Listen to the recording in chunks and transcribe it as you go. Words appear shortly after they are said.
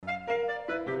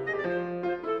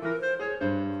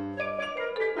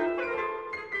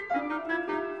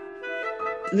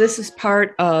This is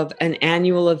part of an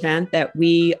annual event that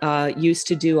we used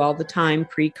to do all the time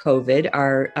pre-COVID,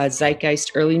 our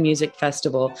Zeitgeist Early Music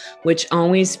Festival, which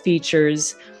always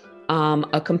features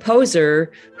a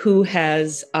composer who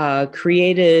has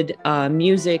created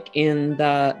music in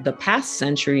the past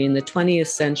century, in the 20th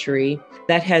century,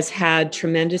 that has had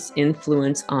tremendous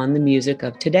influence on the music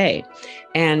of today.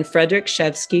 And Frederic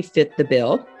Rzewski fit the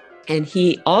bill. And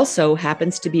he also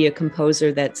happens to be a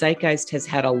composer that Zeitgeist has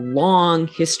had a long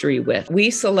history with.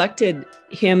 We selected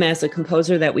him as a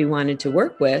composer that we wanted to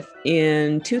work with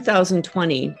in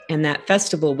 2020, and that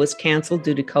festival was canceled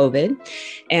due to COVID,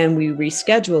 and we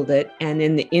rescheduled it. And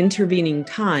in the intervening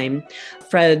time,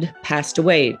 Fred passed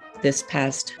away this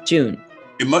past June.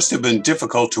 It must have been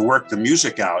difficult to work the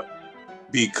music out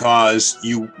because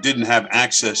you didn't have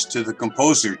access to the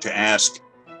composer to ask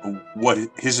what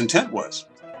his intent was.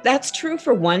 That's true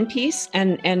for one piece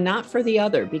and not for the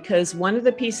other, because one of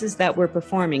the pieces that we're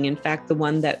performing, in fact, the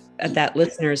one that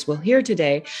listeners will hear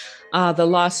today, The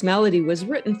Lost Melody, was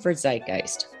written for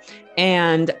Zeitgeist.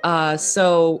 And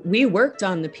so we worked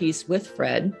on the piece with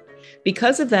Fred.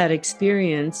 Because of that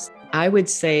experience, I would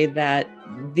say that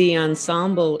the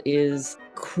ensemble is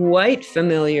quite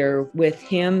familiar with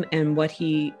him and what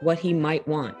he might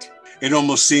want. It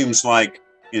almost seems like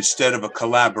instead of a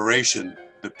collaboration,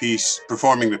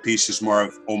 performing the piece is more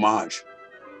of homage.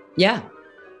 Yeah.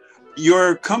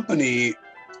 Your company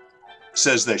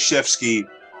says that Rzewski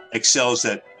excels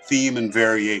at theme and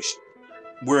variation.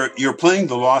 You're playing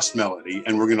The Lost Melody,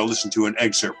 and we're going to listen to an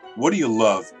excerpt. What do you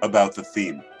love about the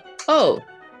theme? Well,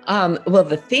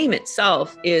 the theme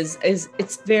itself is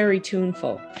it's very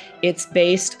tuneful. It's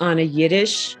based on a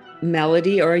Yiddish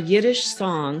melody or a Yiddish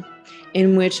song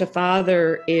in which a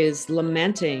father is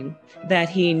lamenting that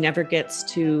he never gets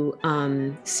to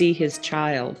see his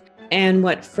child. And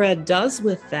what Fred does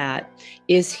with that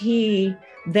is he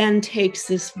then takes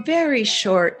this very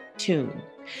short tune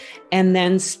and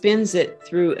then spins it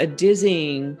through a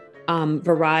dizzying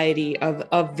variety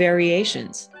of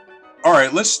variations. All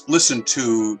right, let's listen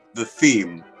to the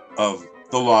theme of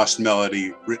The Lost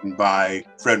Melody, written by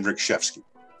Frederic Rzewski.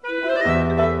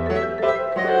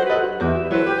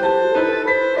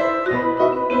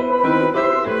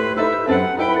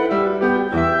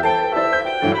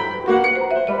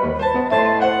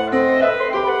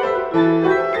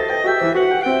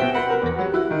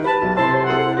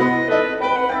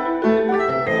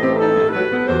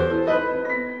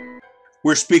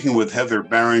 We're speaking with Heather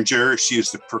Barringer. She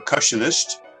is the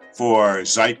percussionist for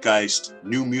Zeitgeist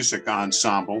New Music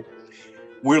Ensemble.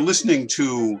 We're listening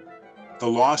to The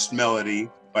Lost Melody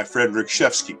by Frederic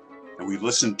Rzewski, and we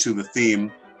listened to the theme.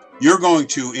 You're going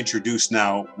to introduce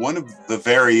now one of the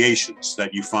variations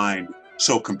that you find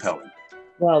so compelling.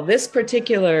 Well, this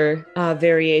particular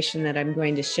variation that I'm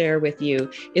going to share with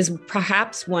you is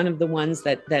perhaps one of the ones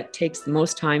that takes the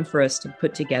most time for us to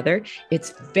put together.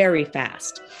 It's very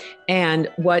fast. And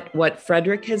what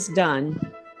Frederic has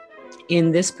done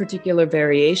in this particular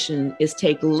variation is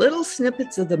take little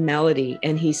snippets of the melody,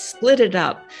 and he split it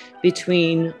up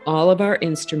between all of our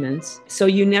instruments. So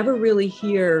you never really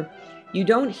you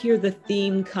don't hear the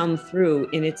theme come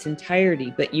through in its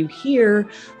entirety, but you hear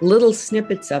little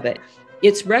snippets of it.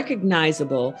 It's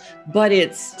recognizable, but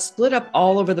it's split up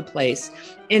all over the place,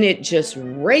 and it just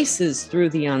races through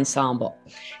the ensemble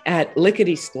at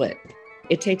lickety-split.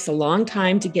 It takes a long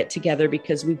time to get together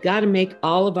because we've got to make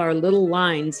all of our little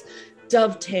lines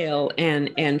dovetail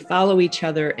and follow each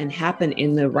other and happen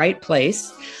in the right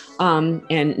place.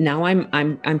 And now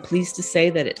I'm pleased to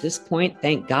say that at this point,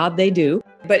 thank God they do.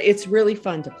 But it's really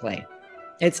fun to play.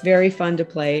 It's very fun to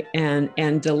play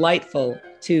and delightful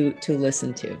to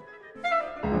listen to.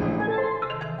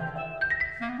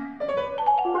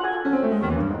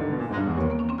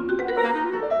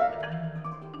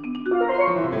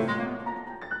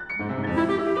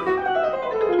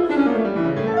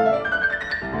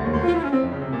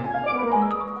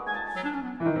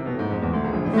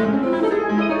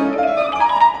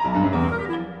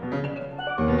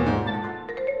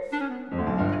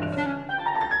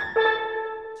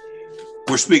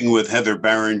 We're speaking with Heather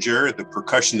Barringer, the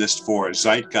percussionist for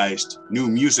Zeitgeist New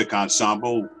Music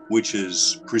Ensemble, which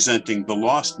is presenting The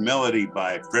Lost Melody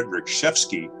by Frederic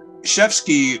Rzewski.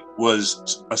 Rzewski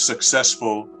was a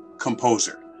successful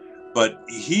composer, but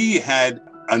he had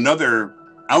another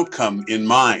outcome in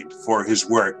mind for his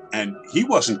work, and he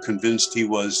wasn't convinced he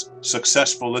was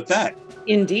successful at that.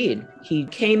 Indeed. He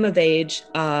came of age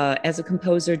as a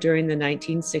composer during the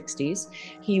 1960s.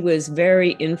 He was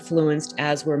very influenced,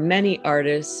 as were many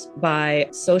artists, by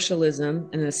socialism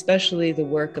and especially the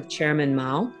work of Chairman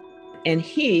Mao. And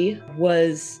he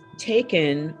was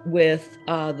taken with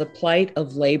the plight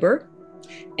of labor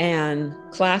and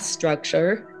class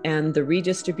structure and the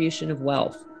redistribution of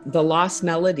wealth. The Lost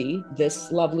Melody,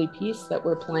 this lovely piece that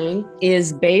we're playing,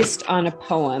 is based on a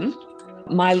poem,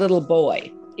 My Little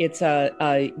Boy. It's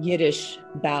a Yiddish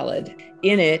ballad.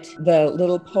 In it, the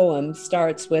little poem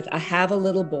starts with, I have a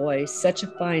little boy, such a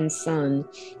fine son.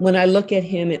 When I look at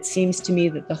him, it seems to me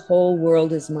that the whole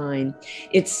world is mine.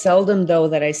 It's seldom, though,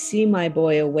 that I see my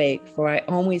boy awake, for I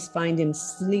always find him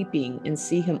sleeping and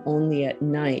see him only at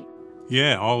night.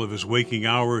 Yeah, all of his waking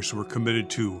hours were committed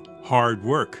to hard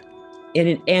work. And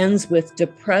it ends with,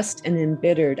 depressed and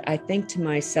embittered, I think to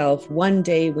myself, one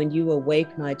day when you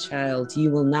awake, my child, you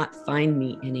will not find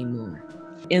me anymore.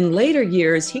 In later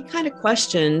years, he kind of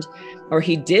questioned, or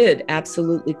he did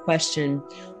absolutely question,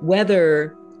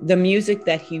 whether the music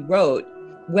that he wrote,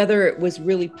 whether it was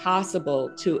really possible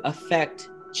to affect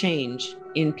change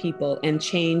in people and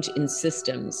change in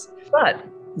systems. But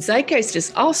Zeitgeist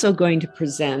is also going to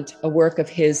present a work of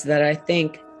his that I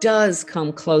think does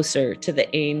come closer to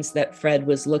the aims that Fred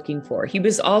was looking for. He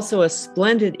was also a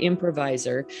splendid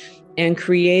improviser and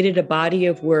created a body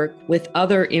of work with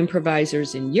other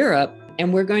improvisers in Europe.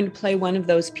 And we're going to play one of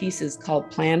those pieces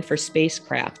called Plan for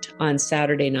Spacecraft on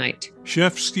Saturday night.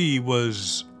 Szefsky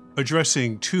was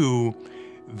addressing, too,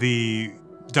 the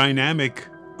dynamic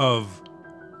of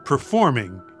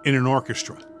performing in an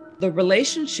orchestra. The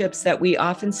relationships that we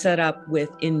often set up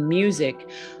in music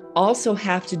also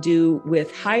have to do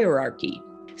with hierarchy.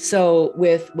 So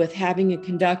with having a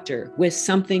conductor, with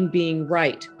something being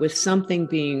right, with something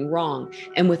being wrong,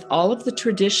 and with all of the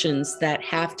traditions that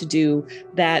have to do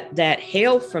that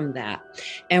hail from that.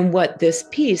 And what this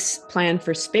piece, Plan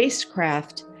for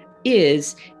Spacecraft,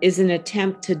 is an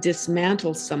attempt to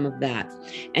dismantle some of that.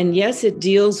 And yes, it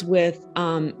deals with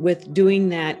doing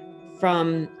that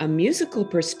from a musical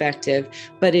perspective,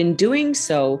 but in doing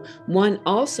so, one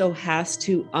also has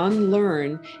to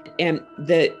unlearn, and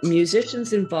the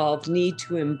musicians involved need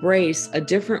to embrace a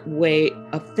different way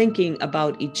of thinking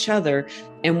about each other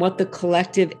and what the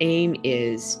collective aim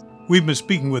is. We've been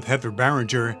speaking with Heather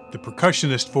Barringer, the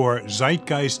percussionist for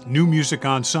Zeitgeist New Music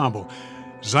Ensemble.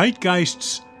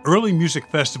 Zeitgeist's Early Music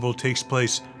Festival takes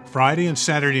place Friday and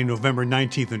Saturday, November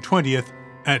 19th and 20th,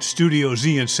 at Studio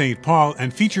Z in St. Paul,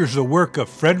 and features the work of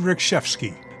Frederic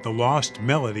Szefsky. The Lost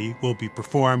Melody will be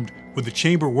performed with the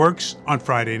Chamber Works on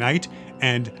Friday night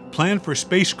and Plan for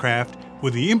Spacecraft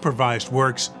with the Improvised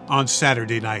Works on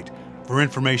Saturday night. For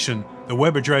information, the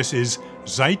web address is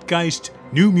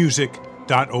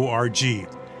zeitgeistnewmusic.org.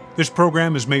 This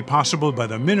program is made possible by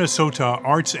the Minnesota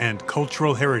Arts and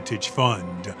Cultural Heritage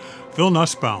Fund. Phil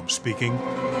Nussbaum speaking.